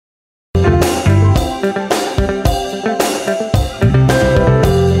It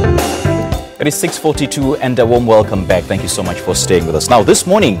is 6:42 and a warm welcome back. Thank you so much for staying with us. Now, this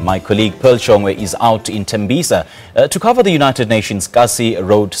morning, my colleague Pearl Shongwe is out in Tembisa to cover the United Nations Kasi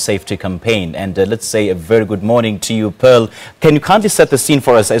Road Safety Campaign. And let's say a very good morning to you, Pearl. Can you kindly set the scene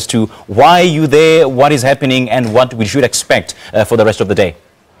for us as to why you're there, what is happening, and what we should expect for the rest of the day?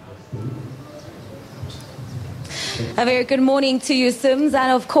 A very good morning to you, Sims,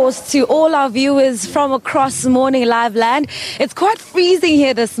 and of course to all our viewers from across Morning Live Land. It's quite freezing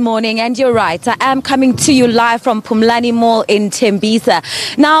here this morning, and you're right, I am coming to you live from Phumlani Mall in Tembisa.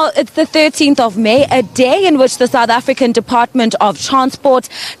 Now, it's the 13th of May, a day in which the South African Department of Transport,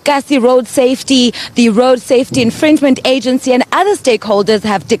 Kasi Road Safety, the Road Safety Infringement Agency and other stakeholders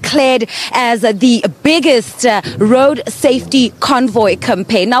have declared as the biggest road safety convoy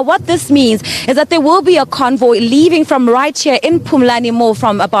campaign. Now, what this means is that there will be a convoy leaving from right here in Phumlani Mall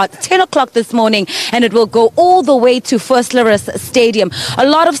from about 10 o'clock this morning, and it will go all the way to First Larissa Stadium. A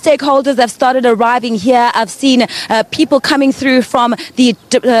lot of stakeholders have started arriving here. I've seen people coming through from the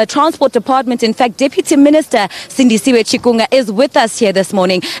Transport Department. In fact, Deputy Minister Sindisiwe Chikunga is with us here this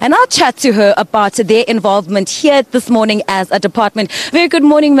morning, and I'll chat to her about their involvement here this morning as a department. Very good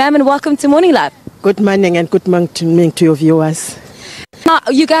morning, ma'am, and welcome to Morning Live. Good morning and good morning to your viewers. Now,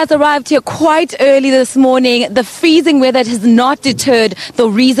 you guys arrived here quite early this morning. The freezing weather has not deterred the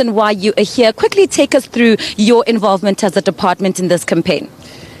reason why you are here. Quickly take us through your involvement as a department in this campaign.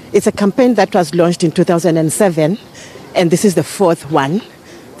 It's a campaign that was launched in 2007, and this is the fourth one.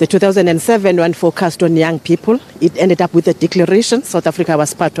 The 2007 one focused on young people. It ended up with a declaration. South Africa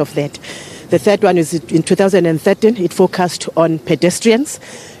was part of that. The third one is in 2013. It focused on pedestrians.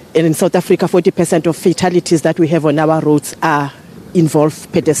 And in South Africa, 40% of fatalities that we have on our roads involve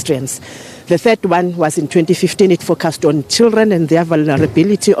pedestrians. The third one was in 2015. It focused on children and their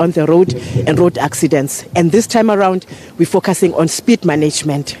vulnerability on the road and road accidents. And this time around, we're focusing on speed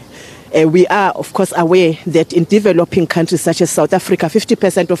management. We are, of course, aware that in developing countries such as South Africa,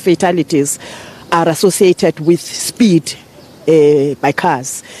 50% of fatalities are associated with speed by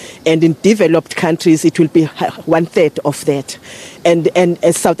cars, and in developed countries it will be 1/3 of that. And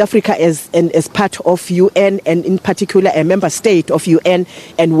as South Africa as part of UN, and in particular a member state of UN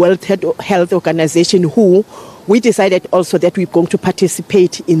and World Health Organization, we decided also that we're going to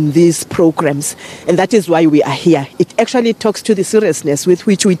participate in these programs, and that is why we are here. It actually talks to the seriousness with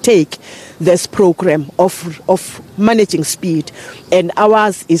which we take this program of managing speed, and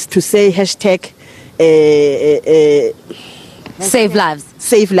ours is to say hashtag Save lives.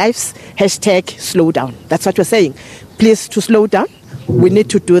 Save lives, hashtag slow down. That's what we're saying. Please, to slow down, we need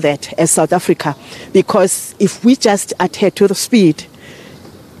to do that as South Africa, because if we just adhere to the speed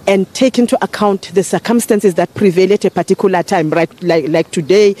and take into account the circumstances that prevail at a particular time, right? Like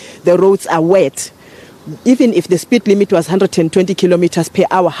today, the roads are wet. Even if the speed limit was 120 kilometers per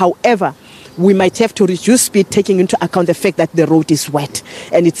hour, however, we might have to reduce speed, taking into account the fact that the road is wet,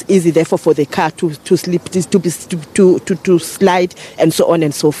 and it's easy therefore for the car to slip, to slide, and so on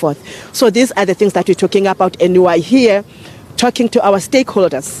and so forth. So these are the things that we're talking about, and we are here talking to our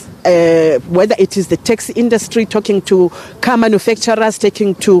stakeholders, whether it is the taxi industry, talking to car manufacturers,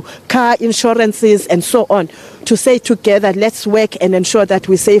 taking to car insurances, and so on, to say together, let's work and ensure that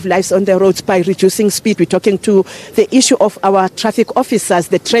we save lives on the roads by reducing speed. We're talking to the issue of our traffic officers,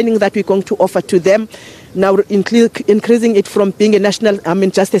 the training that we're going to offer to them, now increasing it from being a national,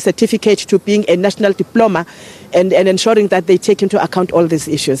 just a certificate to being a national diploma, and ensuring that they take into account all these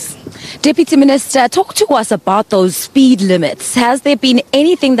issues. Deputy Minister, talk to us about those speed limits. Has there been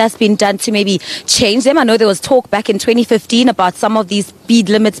anything that's been done to maybe change them? I know there was talk back in 2015 about some of these speed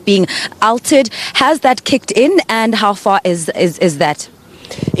limits being altered. Has that kicked in, and how far is that?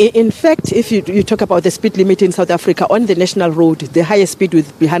 In fact, if you talk about the speed limit in South Africa, on the national road, the highest speed would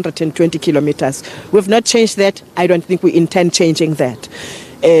be 120 kilometers. We've not changed that. I don't think we intend changing that.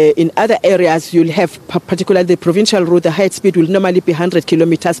 In other areas, you'll have, particularly the provincial road, the highest speed will normally be 100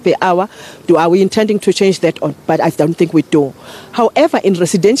 kilometers per hour. Are we intending to change that? But I don't think we do. However, in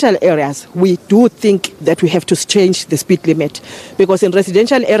residential areas, we do think that we have to change the speed limit, because in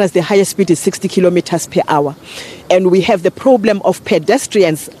residential areas, the highest speed is 60 kilometers per hour. And we have the problem of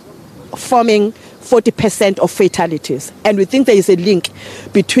pedestrians forming 40% of fatalities. And we think there is a link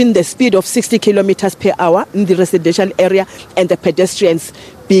between the speed of 60 kilometers per hour in the residential area and the pedestrians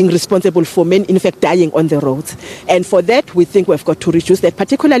being responsible for men, in fact, dying on the roads. And for that, we think we've got to reduce that,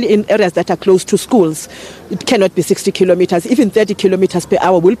 particularly in areas that are close to schools. It cannot be 60 kilometers. Even 30 kilometers per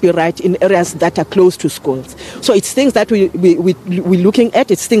hour will be right in areas that are close to schools. So it's things that we're looking at.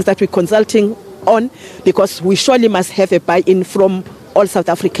 It's things that we're consulting on, because we surely must have a buy-in from all South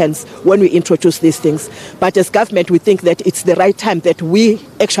Africans when we introduce these things. But as government, we think that it's the right time that we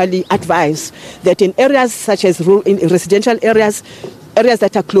actually advise that in areas such as in residential areas, areas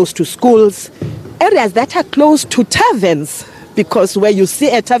that are close to schools, areas that are close to taverns, because where you see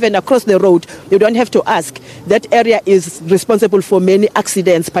a tavern across the road, you don't have to ask. That area is responsible for many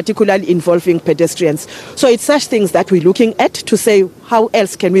accidents, particularly involving pedestrians. So it's such things that we're looking at to say, how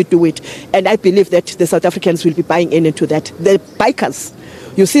else can we do it? And I believe that the South Africans will be buying into that. The bikers,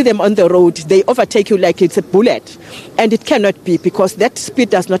 you see them on the road, they overtake you like it's a bullet. And it cannot be, because that speed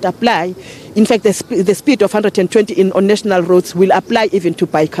does not apply. In fact, the speed of 120 on national roads will apply even to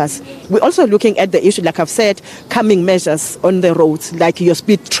bikers. We're also looking at the issue, like I've said, calming measures on the roads, like your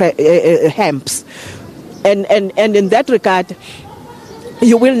speed humps. And in that regard,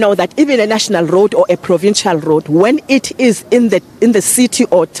 you will know that even a national road or a provincial road, when it is in the city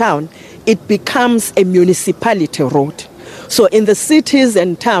or town, it becomes a municipality road. So in the cities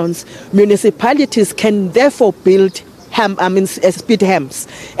and towns, municipalities can therefore build speed humps.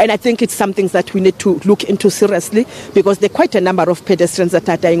 And I think it's something that we need to look into seriously, because there are quite a number of pedestrians that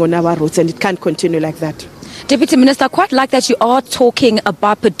are dying on our roads, and it can't continue like that. Deputy Minister, I quite like that you are talking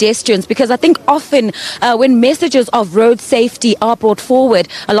about pedestrians, because I think often when messages of road safety are brought forward,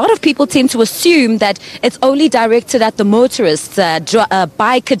 a lot of people tend to assume that it's only directed at the motorists,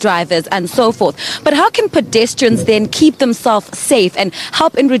 biker drivers and so forth. But how can pedestrians then keep themselves safe and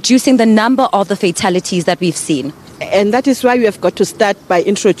help in reducing the number of the fatalities that we've seen? And that is why we have got to start by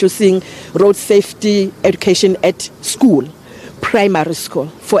introducing road safety education at school, primary school,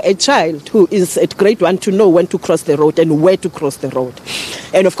 for a child who is at grade 1 to know when to cross the road and where to cross the road.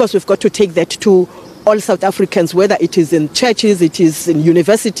 And of course, we've got to take that to all South Africans, whether it is in churches, it is in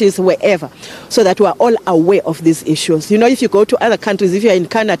universities, wherever, so that we are all aware of these issues. You know, if you go to other countries, if you're in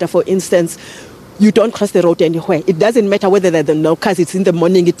Canada, for instance, you don't cross the road anywhere. It doesn't matter whether there are no cars, it's in the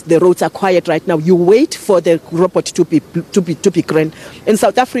morning, the roads are quiet right now. You wait for the robot to be green. In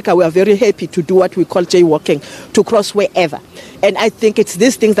South Africa, we are very happy to do what we call jaywalking, to cross wherever. And I think it's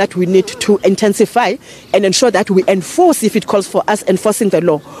these things that we need to intensify and ensure that we enforce, if it calls for us enforcing the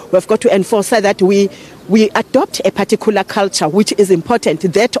law. We've got to enforce so that we adopt a particular culture, which is important,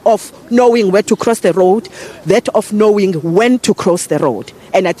 that of knowing where to cross the road, that of knowing when to cross the road.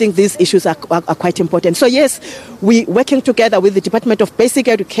 And I think these issues are quite important. So yes, we working together with the Department of Basic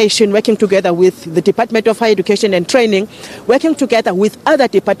Education, working together with the Department of Higher Education and Training, working together with other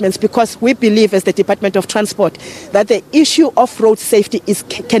departments, because we believe as the Department of Transport that the issue of road safety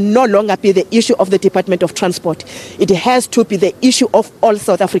can no longer be the issue of the Department of Transport. It has to be the issue of all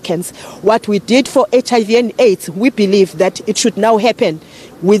South Africans. What we did for HIV and AIDS, we believe that it should now happen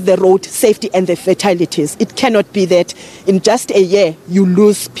with the road safety and the fatalities. It cannot be that in just a year you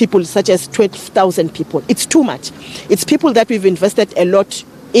lose people such as 12,000 people. It's too much. It's people that we've invested a lot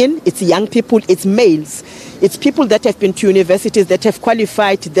in. It's young people, it's males. It's people that have been to universities, that have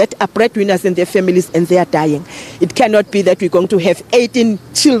qualified, that are breadwinners in their families, and they are dying. It cannot be that we're going to have 18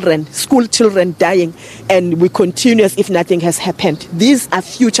 children, school children dying, and we continue as if nothing has happened. These are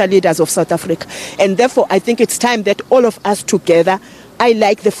future leaders of South Africa. And therefore, I think it's time that all of us together, I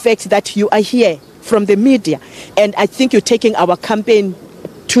like the fact that you are here from the media, and I think you're taking our campaign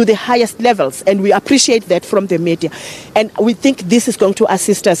to the highest levels, and we appreciate that from the media. And we think this is going to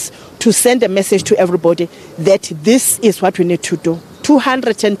assist us to send a message to everybody that this is what we need to do.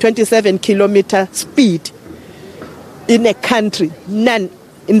 227 kilometer speed in a country, none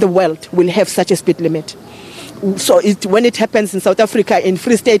in the world will have such a speed limit. So when it happens in South Africa, in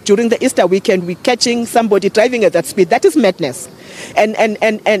Free State, during the Easter weekend, we're catching somebody driving at that speed. That is madness,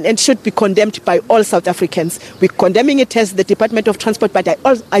 and should be condemned by all South Africans. We're condemning it as the Department of Transport, but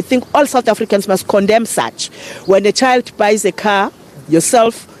I think all South Africans must condemn such. When a child buys a car,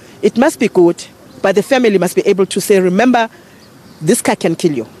 yourself, it must be good, but the family must be able to say, remember, this car can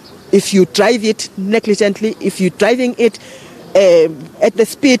kill you. If you drive it negligently, if you're driving it at the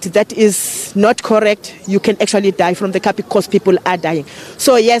speed that is not correct, you can actually die from the car, because people are dying.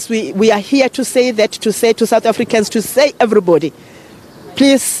 So yes, we are here to say that, to say to South Africans, to say everybody,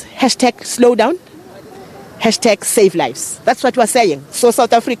 please hashtag slow down, hashtag save lives. That's what we're saying. So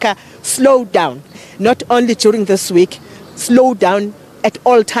South Africa, slow down. Not only during this week, slow down at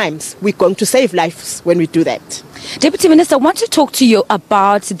all times. We're going to save lives when we do that. Deputy Minister, I want to talk to you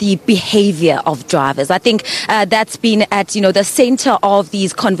about the behavior of drivers. I think that's been at the center of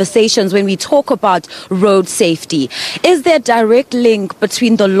these conversations when we talk about road safety. Is there a direct link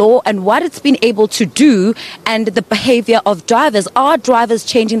between the law and what it's been able to do and the behavior of drivers? Are drivers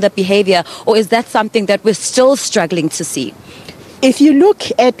changing their behavior, or is that something that we're still struggling to see? If you look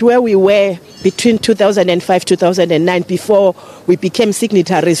at where we were between 2005-2009, before we became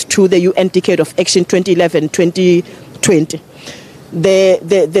signatories to the UN Decade of Action 2011-2020.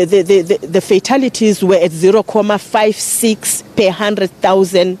 The fatalities were at 0.56 per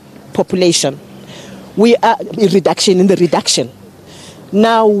 100,000 population. We are in the reduction.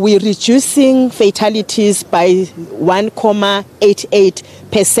 Now we're reducing fatalities by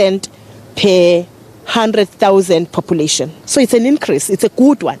 1.88% per 100,000 population. So it's an increase. It's a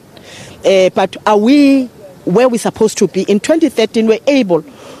good one. But are we where we're supposed to be? In 2013, we're able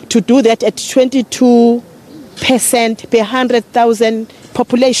to do that at 22% per 100,000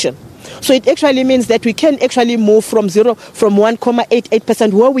 population. So it actually means that we can actually move from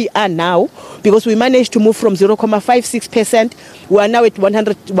 1.88% where we are now, because we managed to move from 0.56%. We are now at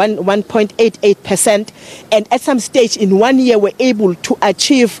 1.88%. And at some stage in 1 year, we're able to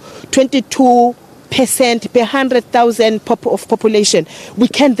achieve 22% per 100,000 of population. We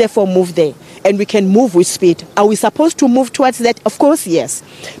can therefore move there, and we can move with speed. Are we supposed to move towards that? Of course, yes,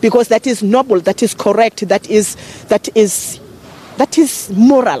 because that is noble, that is correct, that is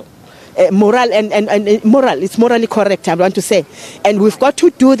moral. Moral and moral. It's morally correct, I want to say. And we've got to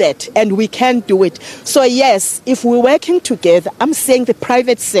do that, and we can do it. So yes, if we're working together, I'm saying the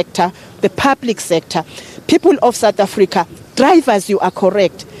private sector, the public sector, people of South Africa, drivers, you are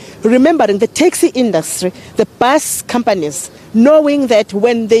correct. Remembering the taxi industry, the bus companies, knowing that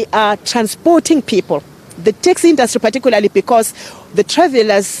when they are transporting people, the taxi industry particularly, because the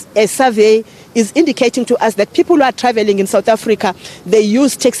travelers, a survey is indicating to us that people who are traveling in South Africa, they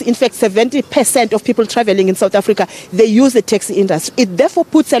use taxi. In fact, 70% of people traveling in South Africa, they use the taxi industry. It therefore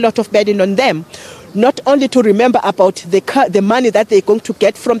puts a lot of burden on them, not only to remember about the money that they're going to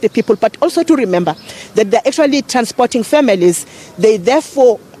get from the people, but also to remember that they're actually transporting families. They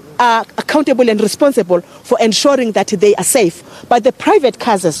therefore are accountable and responsible for ensuring that they are safe, but the private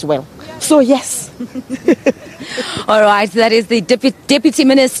cars as well. So yes. All right, that is the Deputy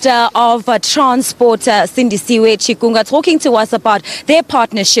Minister of Transport, Sindisiwe Chikunga, talking to us about their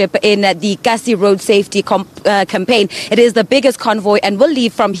partnership in the Kasi Road Safety campaign. It is the biggest convoy, and we'll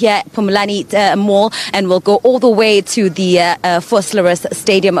leave from here at Pumulani Mall, and we'll go all the way to the Vosloorus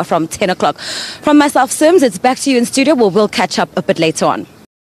Stadium from 10 o'clock. From myself, Sims, it's back to you in studio. We'll catch up a bit later on.